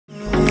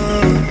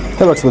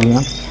Hey, what's going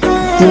on?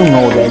 You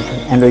know that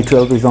Android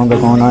 12 is on the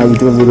corner,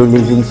 it will be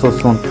releasing so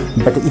soon.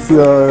 But if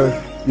you are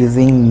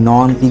using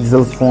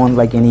non-pixel phone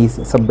like any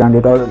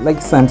sub-branded or like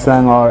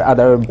Samsung or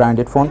other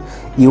branded phone,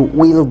 you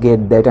will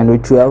get that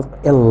Android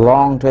 12 a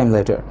long time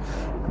later.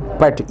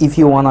 But if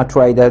you wanna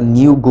try the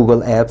new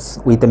Google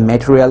apps with the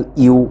Material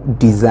U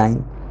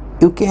design,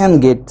 you can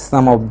get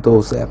some of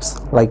those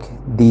apps like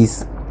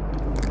these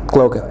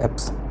clock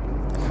apps.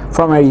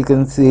 From here you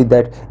can see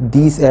that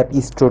this app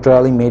is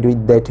totally made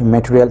with that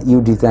Material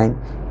U design.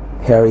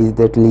 Here is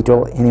that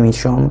little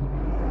animation,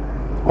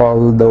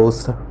 all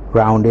those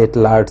rounded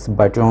large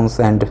buttons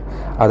and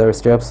other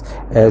steps.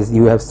 As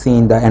you have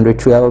seen the Android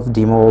 12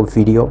 demo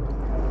video,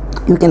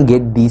 you can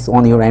get this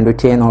on your Android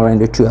 10 or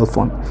Android 12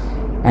 phone,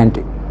 and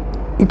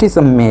it is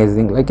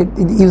amazing. Like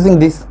using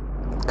this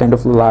kind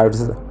of large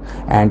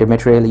and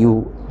Material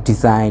U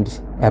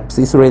designed apps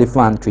is really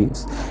fun to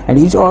use, and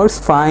it works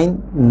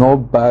fine, no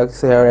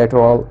bugs here at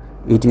all.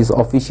 It is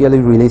officially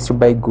released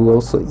by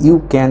Google, so you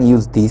can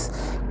use these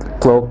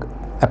clock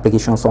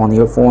applications on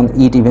your phone.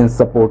 It even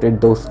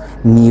supported those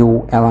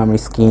new alarm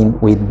skin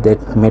with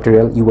that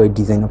Material UI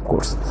design, of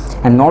course.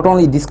 And not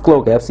only these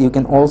clock apps, you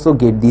can also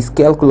get this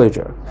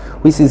calculator,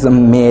 which is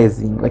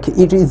amazing. Like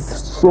it is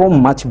so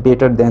much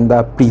better than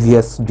the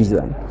previous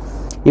design.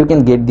 You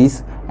can get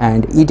this,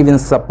 and it even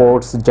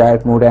supports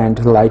giant mode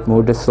and light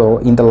mode. So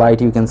in the light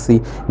you can see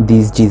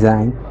this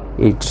design.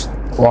 It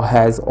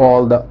has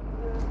all the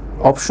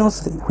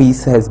options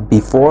which has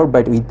before,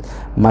 but with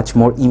much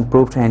more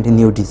improved and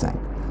new design.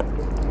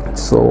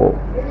 So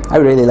I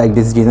really like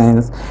these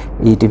designs.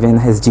 It even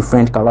has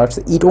different colors.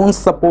 It won't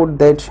support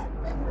that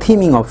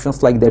theming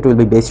options, like that will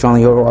be based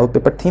on your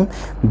wallpaper theme,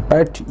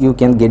 but you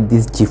can get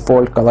these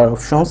default color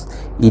options.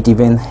 It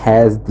even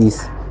has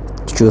this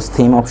choose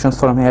theme options.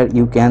 From here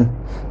you can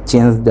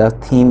change the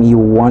theme you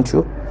want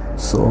to,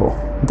 so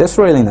that's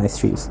really nice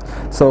to use.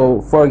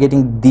 So for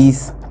getting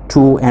these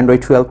two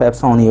Android 12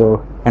 apps on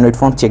your Android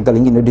phone, check the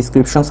link in the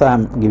description. So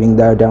I'm giving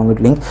the download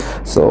link.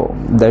 So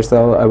that's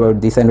all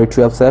about this Android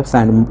 12 apps,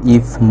 and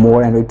if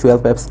more Android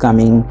 12 apps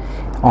coming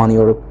on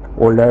your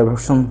older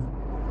version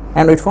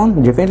Android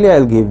phone, definitely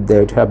I'll give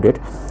that update.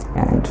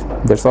 And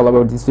that's all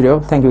about this video.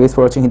 Thank you guys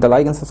for watching. Hit the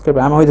like and subscribe.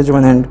 I'm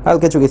Oheduzzaman, and I'll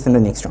catch you guys in the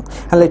next one.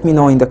 And let me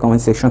know in the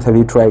comment section, have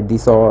you tried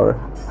this, or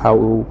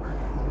how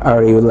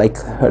are you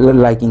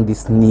liking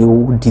this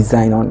new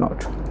design or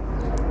not?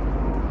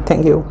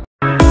 Thank you.